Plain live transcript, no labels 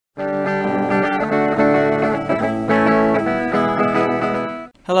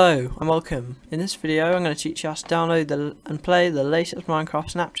Hello and welcome. In this video I'm going to teach you how to download and play the latest Minecraft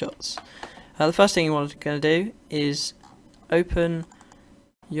snapshots. The first thing you're going to do is open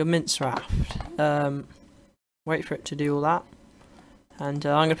your MineCraft. Wait for it to do all that, and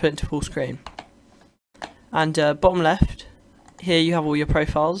I'm going to put it into full screen. And bottom left, here you have all your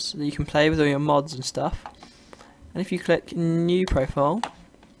profiles that you can play with, all your mods and stuff. And if you click new profile,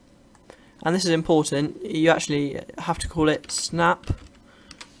 and this is important, you actually have to call it Snapshots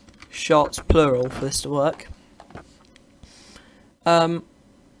plural for this to work.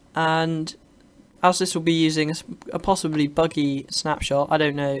 And as this will be using a possibly buggy snapshot, I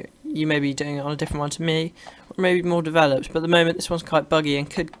don't know, you may be doing it on a different one to me, or maybe more developed, but at the moment this one's quite buggy and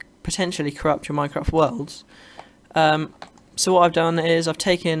could potentially corrupt your Minecraft worlds. So what I've done is I've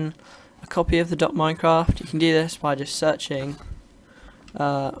taken a copy of the .minecraft. You can do this by just searching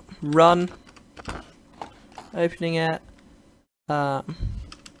run, opening it,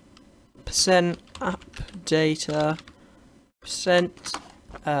 percent app data, percent,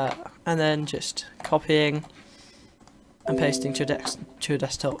 and then just copying and pasting to your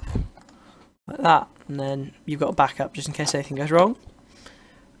desktop like that, and then you've got a backup just in case anything goes wrong.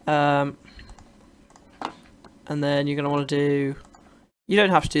 And then you're going to want to do, you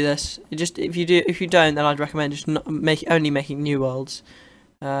don't have to do this, if you don't, then I'd recommend just only making new worlds.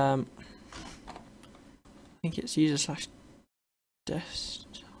 I think it's user /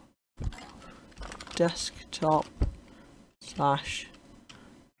 desktop /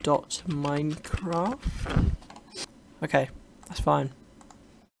 .minecraft. Okay, that's fine.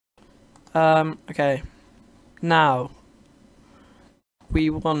 Okay, now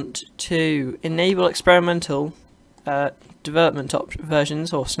we want to enable experimental development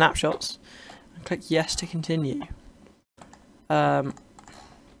versions or snapshots, and click yes to continue. And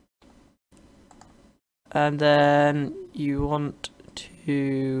then you want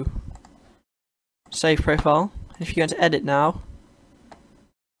to save profile. If you go to edit now,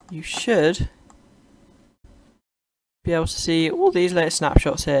 you should be able to see all these latest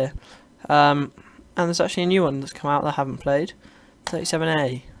snapshots here. And there's actually a new one that's come out that I haven't played,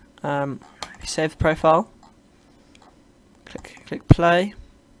 37A. If you save the profile, click play.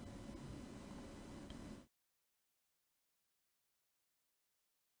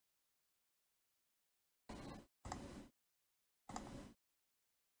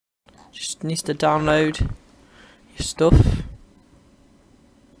 Just needs to download your stuff.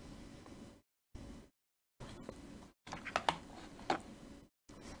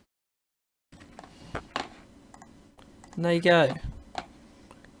 And there you go.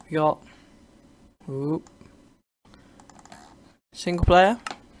 We got single player.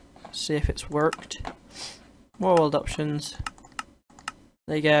 See if it's worked. More world options.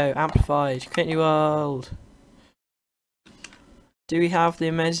 There you go. Amplified. Create new world. Do we have the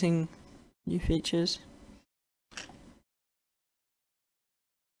amazing new features?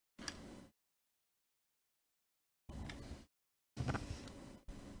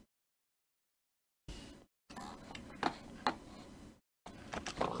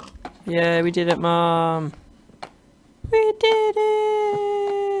 Yeah, we did it, Mom. We did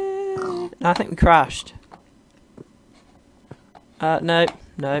it. I think we crashed. No.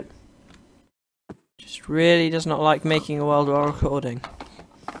 Just really does not like making a world while recording.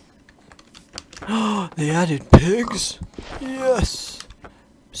 Oh, they added pigs. Yes.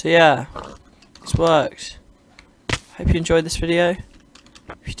 So yeah, this works. Hope you enjoyed this video.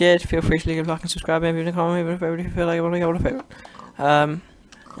 If you did, feel free to leave a like and subscribe. Maybe in a comment, maybe if you feel like you want to go on a favorite.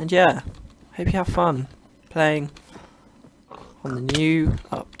 And yeah, hope you have fun playing on the new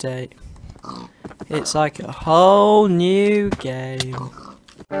update. It's like a whole new game.